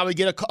 and I would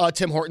get a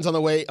Tim Hortons on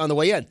the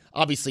way in.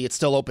 Obviously, it's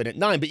still open at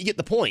 9, but you get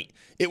the point.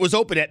 It was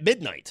open at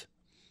midnight.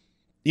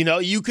 You know,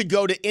 you could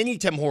go to any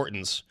Tim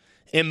Hortons,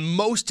 and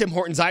most Tim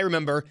Hortons I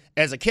remember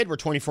as a kid were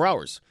 24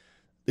 hours.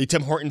 The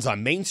Tim Hortons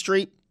on Main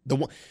Street.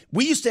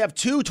 We used to have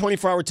 2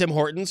 24-hour Tim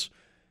Hortons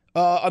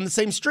on the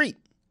same street,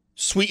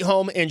 Sweet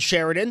Home and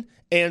Sheridan,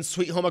 and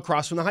Sweet Home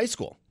across from the high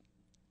school.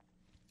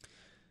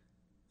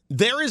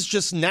 There is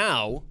just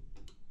now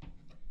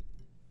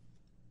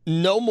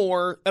no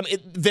more,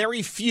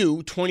 very few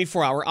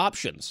 24-hour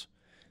options.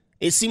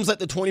 It seems like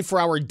the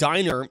 24-hour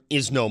diner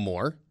is no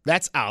more.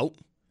 That's out.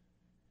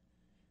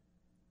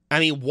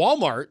 I mean,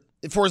 Walmart,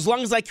 for as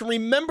long as I can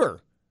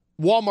remember,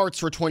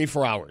 Walmarts were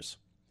 24 hours.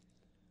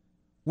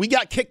 We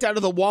got kicked out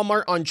of the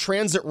Walmart on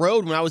Transit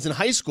Road when I was in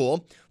high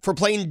school for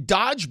playing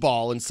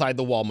dodgeball inside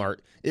the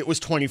Walmart. It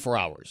was 24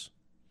 hours.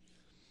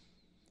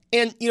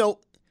 And, you know,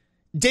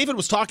 David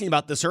was talking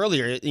about this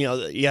earlier. You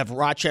know, you have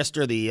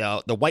Rochester, the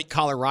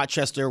white-collar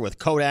Rochester with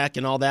Kodak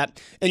and all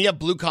that, and you have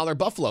blue-collar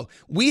Buffalo.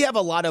 We have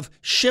a lot of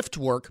shift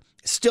work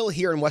still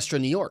here in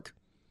Western New York.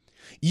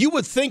 You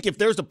would think if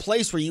there's a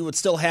place where you would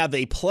still have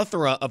a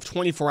plethora of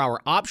 24-hour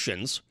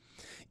options,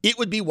 it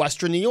would be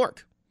Western New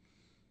York.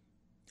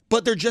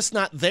 But they're just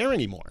not there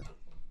anymore.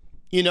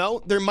 You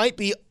know, there might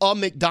be a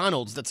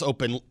McDonald's that's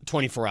open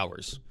 24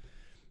 hours.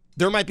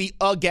 There might be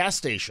a gas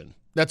station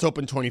that's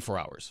open 24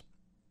 hours.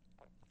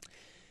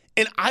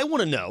 And I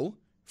want to know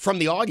from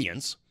the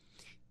audience,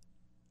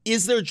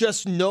 is there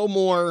just no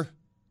more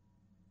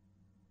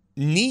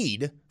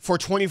need for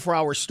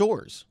 24-hour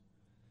stores?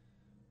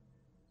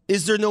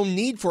 Is there no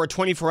need for a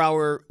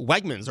 24-hour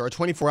Wegmans or a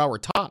 24-hour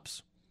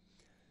Tops?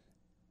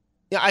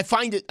 Yeah, I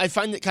find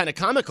it kind of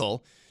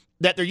comical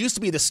that there used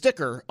to be the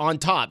sticker on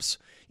Tops,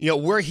 you know,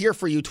 we're here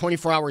for you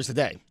 24 hours a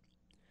day.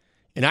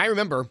 And I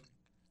remember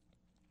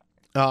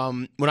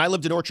when I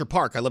lived in Orchard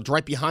Park, I lived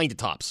right behind the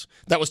Tops.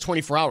 That was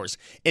 24 hours.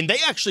 And they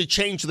actually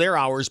changed their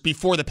hours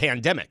before the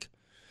pandemic.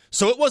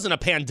 So it wasn't a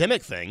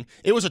pandemic thing.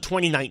 It was a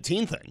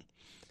 2019 thing.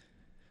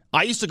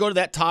 I used to go to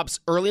that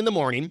Tops early in the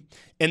morning,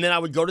 and then I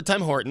would go to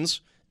Tim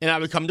Hortons, and I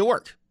would come to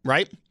work,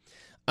 right?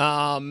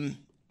 And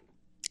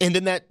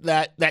then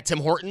that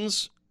Tim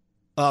Hortons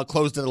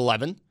closed at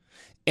 11,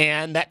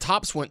 and that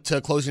Tops went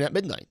to closing at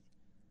midnight.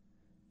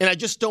 And I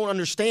just don't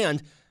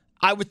understand.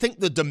 I would think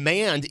the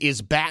demand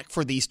is back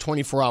for these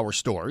 24-hour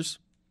stores.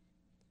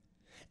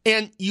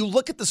 And you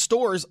look at the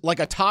stores like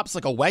a Tops,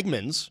 like a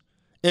Wegmans.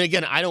 And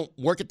again, I don't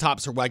work at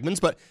Tops or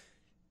Wegmans, but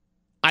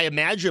I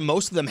imagine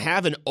most of them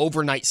have an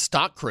overnight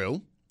stock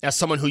crew. As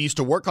someone who used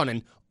to work on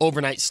an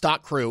overnight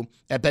stock crew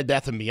at Bed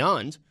Bath &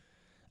 Beyond,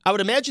 I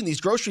would imagine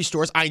these grocery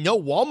stores, I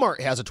know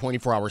Walmart has a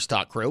 24-hour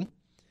stock crew.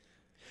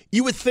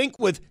 You would think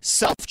with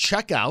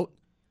self-checkout,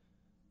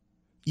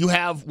 you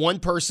have one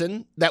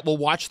person that will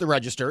watch the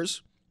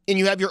registers, and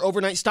you have your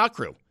overnight stock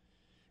crew.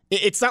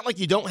 It's not like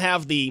you don't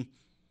have it's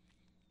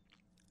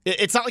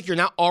not like you're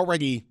not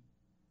already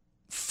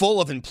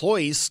full of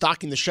employees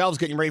stocking the shelves,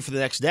 getting ready for the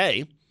next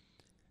day.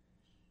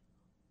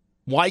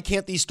 Why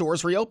can't these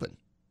stores reopen?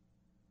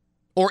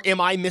 Or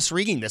am I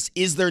misreading this?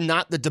 Is there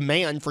not the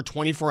demand for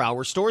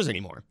 24-hour stores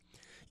anymore?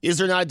 Is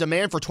there not a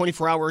demand for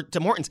 24-hour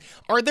Tim Hortons?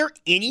 Are there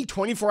any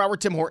 24-hour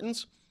Tim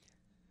Hortons?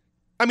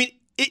 I mean,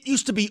 it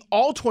used to be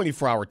all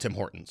 24-hour Tim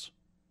Hortons.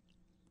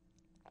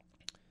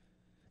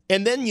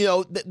 And then,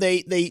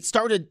 they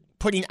started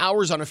putting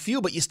hours on a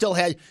few, but you still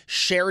had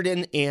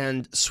Sheridan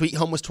and Sweet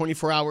Home was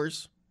 24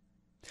 hours.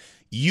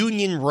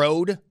 Union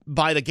Road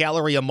by the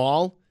Galleria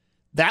Mall,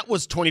 that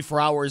was 24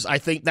 hours. I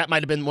think that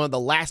might have been one of the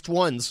last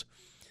ones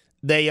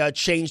they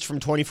changed from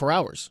 24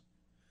 hours.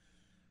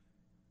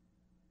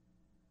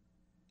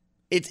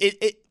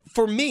 It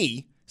for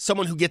me,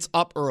 someone who gets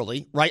up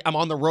early, right? I'm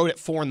on the road at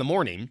 4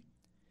 a.m.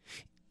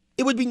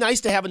 It would be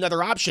nice to have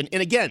another option.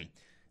 And again,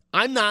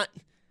 I'm not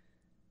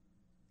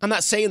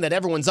saying that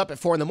everyone's up at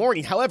 4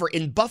 a.m. However,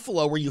 in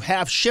Buffalo, where you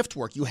have shift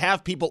work, you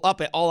have people up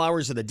at all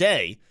hours of the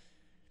day,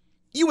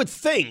 you would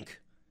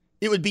think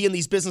it would be in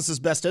these businesses'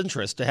 best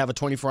interest to have a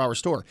 24-hour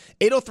store.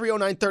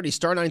 803-0930,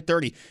 star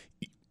 930.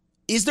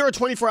 Is there a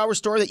 24-hour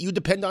store that you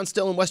depend on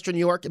still in Western New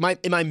York?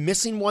 Am I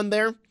missing one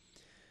there?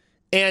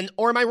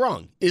 Or am I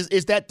wrong?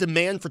 Is that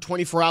demand for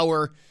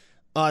 24-hour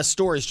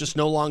stores just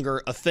no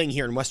longer a thing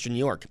here in Western New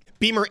York?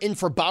 Beamer in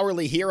for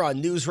Bowerly here on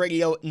News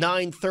Radio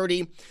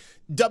 930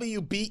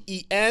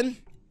 WBEN.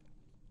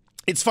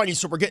 It's funny,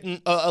 so we're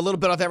getting a little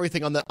bit of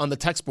everything on the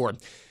text board.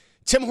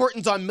 Tim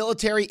Hortons on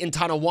Military in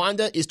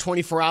Tonawanda is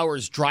 24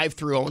 hours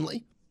drive-through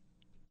only.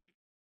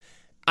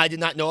 I did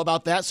not know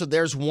about that, so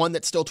there's one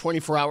that's still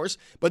 24 hours.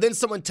 But then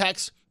someone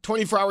texts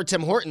 24-hour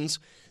Tim Hortons.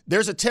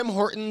 There's a Tim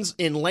Hortons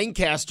in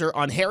Lancaster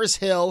on Harris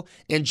Hill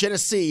and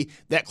Genesee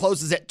that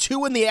closes at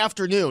 2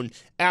 p.m.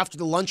 after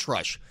the lunch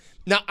rush.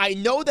 Now, I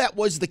know that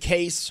was the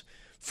case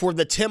for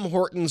the Tim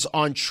Hortons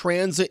on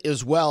Transit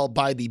as well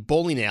by the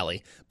bowling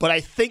alley, but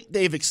I think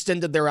they've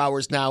extended their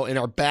hours now and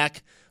are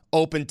back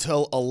open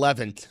till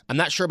 11. I'm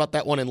not sure about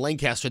that one in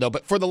Lancaster, though,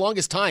 but for the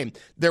longest time,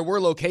 there were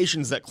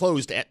locations that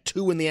closed at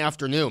 2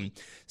 p.m.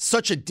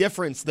 Such a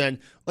difference then.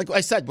 Like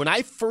I said, when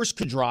I first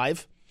could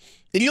drive,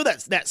 and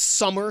that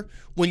summer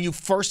when you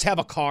first have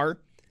a car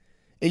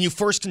and you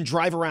first can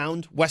drive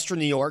around Western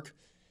New York,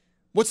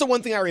 what's the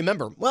one thing I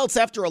remember? Well, it's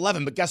after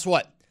 11, but guess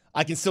what?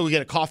 I can still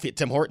get a coffee at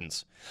Tim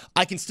Hortons.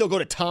 I can still go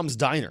to Tom's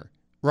Diner,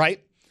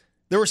 right?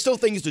 There were still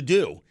things to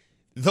do.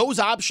 Those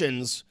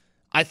options,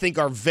 I think,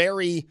 are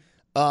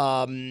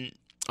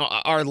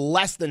are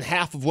less than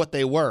half of what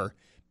they were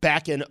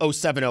back in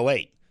 07,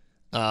 08.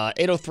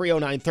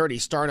 803-0930,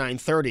 star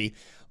 930.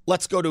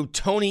 Let's go to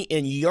Tony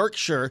in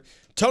Yorkshire.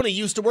 Tony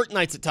used to work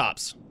nights at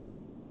Tops.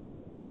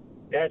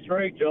 That's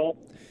right, Joel.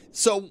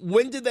 So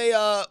when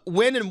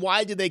and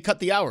why did they cut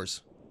the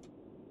hours?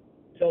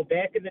 So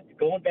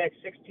going back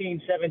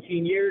 16,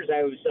 17 years,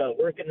 I was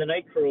working the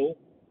night crew.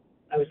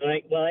 I was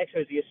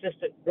the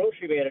assistant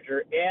grocery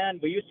manager, and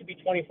we used to be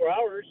 24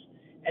 hours.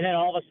 And then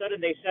all of a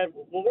sudden they said,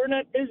 well, we're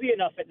not busy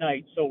enough at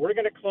night, so we're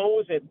going to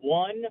close at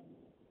 1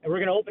 and we're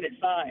going to open at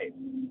 5.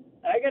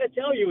 I got to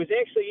tell you, it's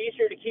actually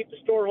easier to keep the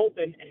store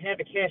open and have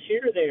a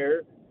cashier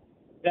there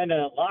than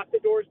to lock the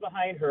doors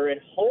behind her and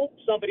hope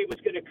somebody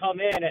was going to come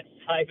in at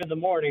 5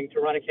 a.m.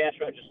 to run a cash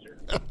register.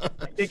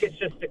 I think it's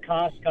just a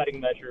cost-cutting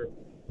measure.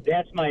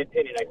 That's my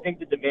opinion. I think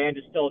the demand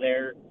is still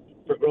there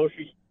for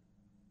grocery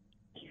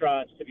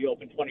restaurants to be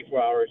open 24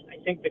 hours. I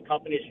think the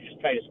companies should just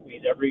try to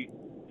squeeze every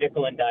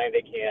nickel and dime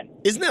they can.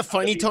 Isn't that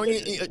funny,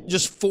 Tony?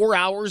 Just 4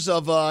 hours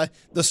of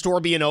the store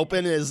being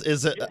open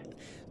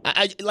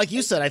like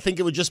you said, I think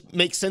it would just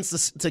make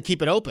sense to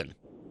keep it open.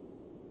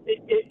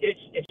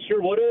 It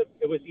sure would have.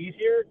 It was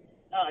easier.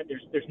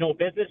 There's no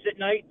business at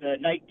night. The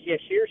night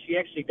cashier, she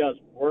actually does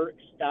work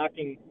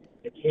stocking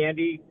the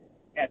candy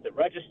at the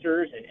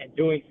registers and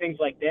doing things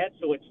like that.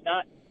 So it's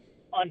not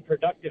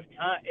unproductive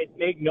time. It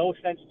made no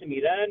sense to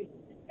me then,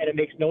 and it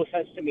makes no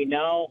sense to me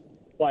now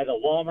why the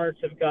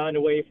Walmarts have gone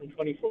away from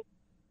 24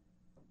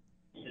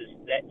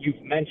 that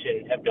you've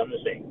mentioned have done the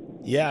same.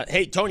 Yeah.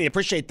 Hey, Tony,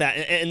 appreciate that.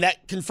 And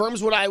that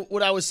confirms what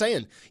I was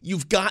saying.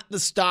 You've got the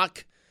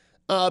stock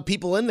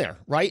people in there,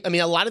 right? I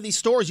mean, a lot of these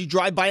stores, you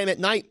drive by them at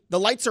night. The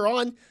lights are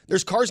on.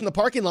 There's cars in the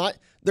parking lot.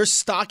 They're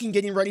stocking,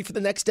 getting ready for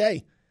the next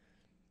day.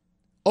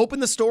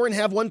 Open the store and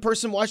have one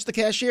person watch the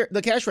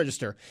cash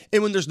register.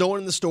 And when there's no one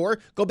in the store,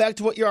 go back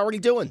to what you're already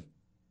doing.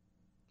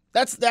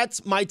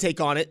 That's my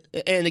take on it.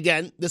 And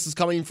again, this is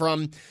coming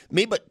from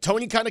me, but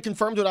Tony kind of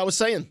confirmed what I was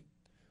saying.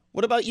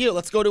 What about you?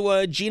 Let's go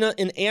to Gina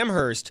in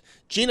Amherst.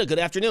 Gina, good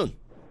afternoon.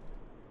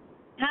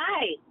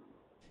 Hi.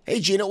 Hey,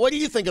 Gina, what do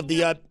you think of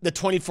the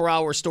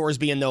 24-hour stores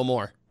being no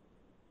more?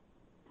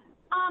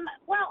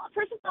 Well,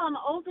 first of all, I'm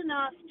old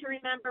enough to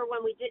remember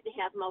when we didn't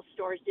have, most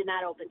stores did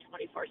not open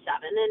 24/7,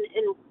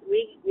 and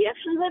we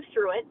actually lived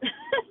through it.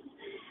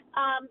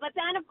 But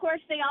then, of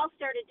course, they all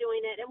started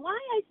doing it. And why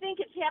I think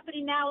it's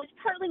happening now is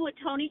partly what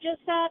Tony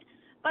just said,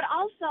 but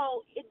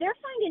also they're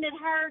finding it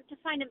hard to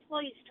find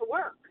employees to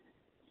work.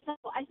 So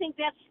I think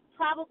that's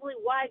probably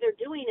why they're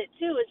doing it,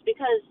 too, is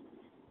because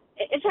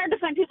it's hard to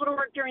find people to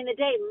work during the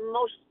day.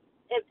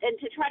 And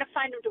to try to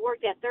find them to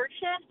work that third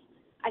shift,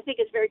 I think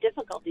it's very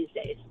difficult these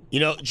days. You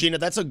know, Gina,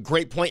 that's a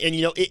great point. And,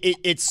 you know,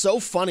 it's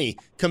so funny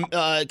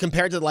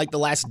compared to like the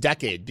last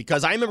decade,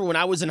 because I remember when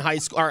I was in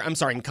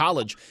in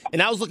college,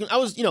 and I was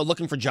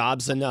looking for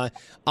jobs, and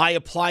I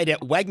applied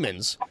at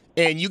Wegmans,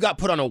 and you got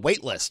put on a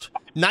wait list.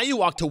 Now you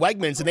walk to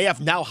Wegmans, and they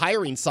have now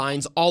hiring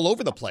signs all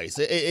over the place.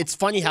 It's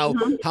funny how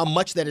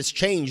much that has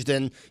changed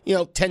in,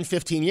 10,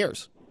 15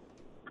 years.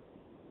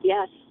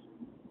 Yes.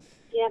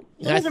 Yeah,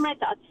 those are my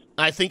thoughts.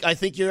 I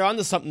think you're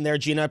onto something there,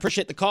 Gina. I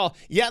appreciate the call.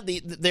 Yeah,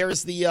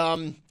 there's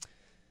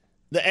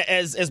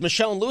as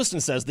Michelle in Lewiston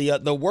says,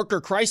 the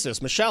worker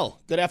crisis. Michelle,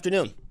 good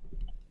afternoon.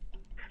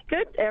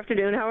 Good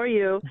afternoon. How are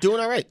you? Doing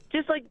all right.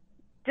 Just like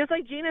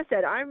Gina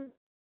said, I'm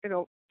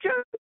just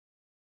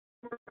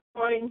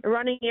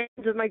running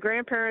errands with my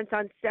grandparents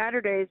on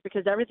Saturdays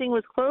because everything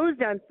was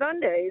closed on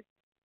Sundays,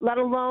 let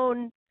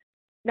alone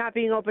not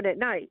being open at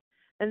night.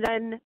 And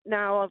then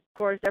now, of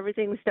course,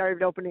 everything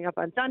started opening up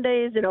on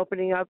Sundays and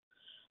opening up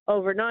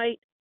overnight.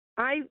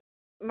 My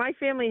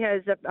family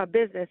has a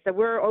business that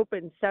we're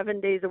open 7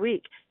 days a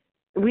week.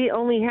 We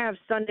only have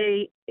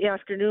Sunday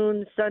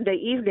afternoons, Sunday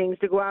evenings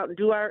to go out and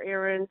do our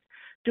errands,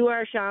 do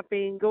our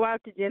shopping, go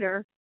out to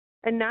dinner.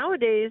 And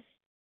nowadays,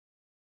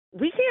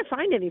 we can't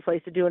find any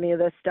place to do any of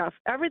this stuff.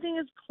 Everything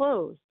is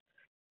closed.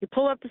 You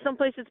pull up to some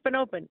place that's been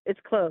open, it's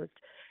closed.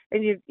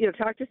 And you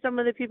talk to some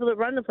of the people that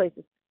run the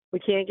places. We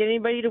can't get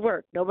anybody to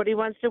work. Nobody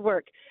wants to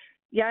work.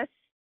 Yes,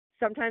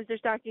 sometimes they're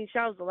stocking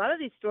shelves. A lot of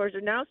these stores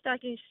are now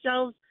stocking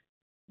shelves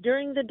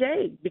during the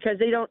day because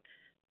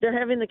they're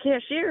having the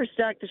cashiers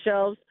stock the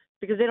shelves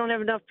because they don't have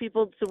enough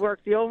people to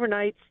work the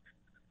overnights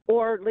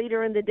or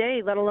later in the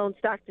day, let alone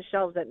stock the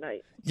shelves at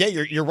night. Yeah,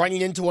 you're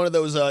running into one of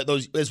those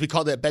as we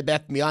call it, Bed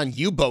Bath & Beyond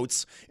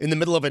U-boats in the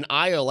middle of an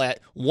aisle at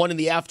 1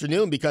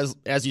 PM because,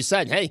 as you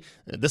said, hey,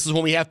 this is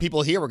when we have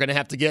people here. We're going to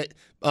have to get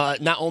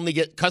not only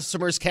get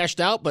customers cashed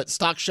out, but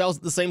stock shelves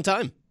at the same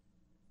time.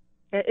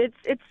 It's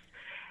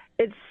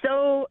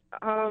so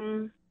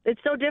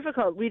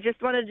difficult. We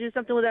just want to do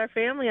something with our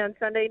family on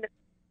Sunday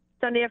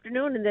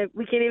afternoon, and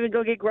we can't even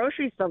go get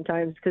groceries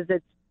sometimes because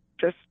it's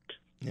just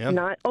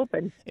not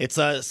open. It's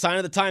a sign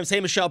of the times.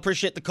 Hey, Michelle,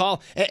 appreciate the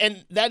call.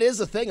 And that is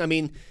the thing. I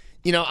mean,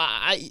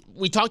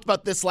 we talked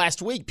about this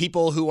last week.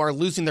 People who are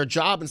losing their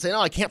job and saying, "Oh,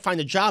 I can't find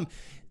a job."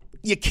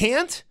 You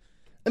can't.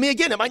 I mean,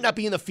 again, it might not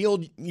be in the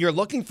field you're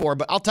looking for,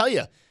 but I'll tell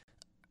you,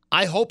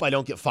 I hope I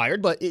don't get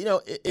fired. But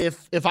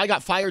if I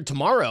got fired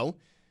tomorrow,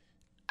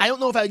 I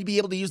don't know if I'd be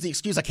able to use the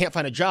excuse I can't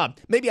find a job.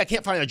 Maybe I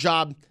can't find a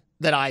job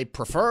that I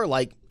prefer,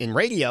 like in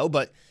radio,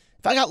 but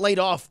if I got laid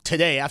off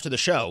today after the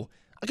show,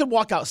 I could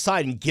walk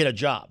outside and get a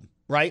job,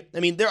 right?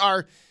 I mean, there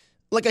are,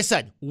 like I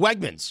said,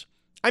 Wegmans.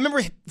 I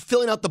remember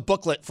filling out the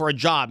booklet for a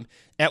job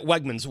at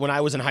Wegmans when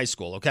I was in high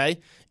school, okay?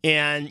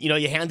 And,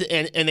 you hand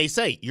it, and they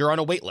say, you're on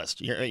a wait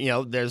list.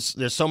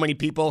 There's so many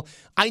people.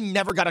 I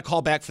never got a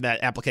call back for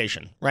that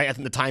application, right? I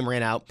think the time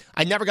ran out.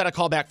 I never got a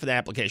call back for that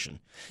application.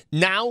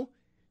 Now,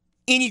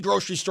 any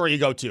grocery store you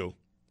go to,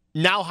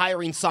 now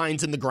hiring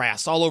signs in the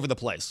grass all over the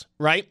place,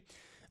 right?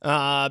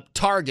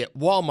 Target,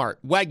 Walmart,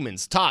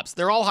 Wegmans, Tops,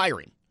 they're all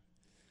hiring.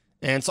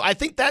 And so I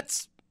think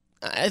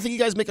you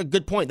guys make a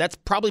good point. That's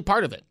probably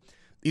part of it.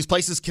 These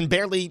places can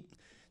barely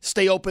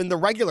stay open the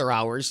regular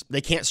hours.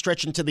 They can't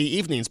stretch into the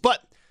evenings.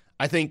 But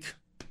I think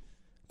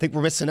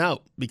we're missing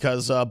out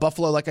because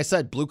Buffalo, like I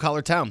said,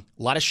 blue-collar town,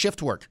 a lot of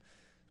shift work.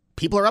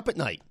 People are up at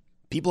night.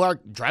 People are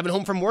driving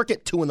home from work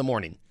at 2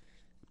 a.m.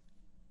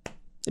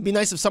 It'd be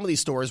nice if some of these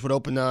stores would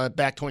open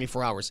back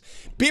 24 hours.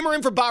 Beamer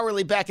in for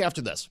Bowerly, back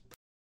after this.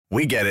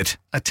 We get it.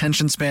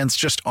 Attention spans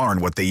just aren't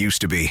what they used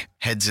to be.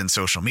 Heads in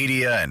social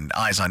media and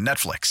eyes on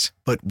Netflix.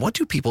 But what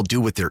do people do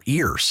with their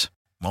ears?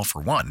 Well,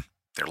 for one,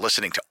 they're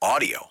listening to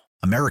audio.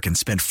 Americans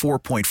spend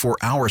 4.4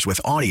 hours with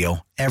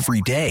audio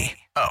every day.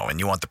 Oh, and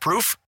you want the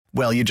proof?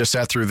 Well, you just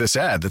sat through this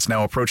ad that's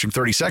now approaching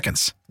 30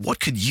 seconds. What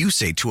could you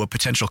say to a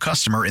potential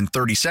customer in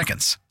 30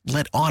 seconds?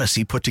 Let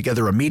Odyssey put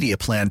together a media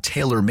plan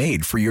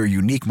tailor-made for your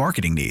unique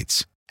marketing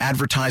needs.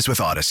 Advertise with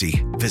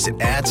Odyssey.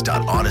 Visit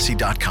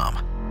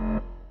ads.odyssey.com.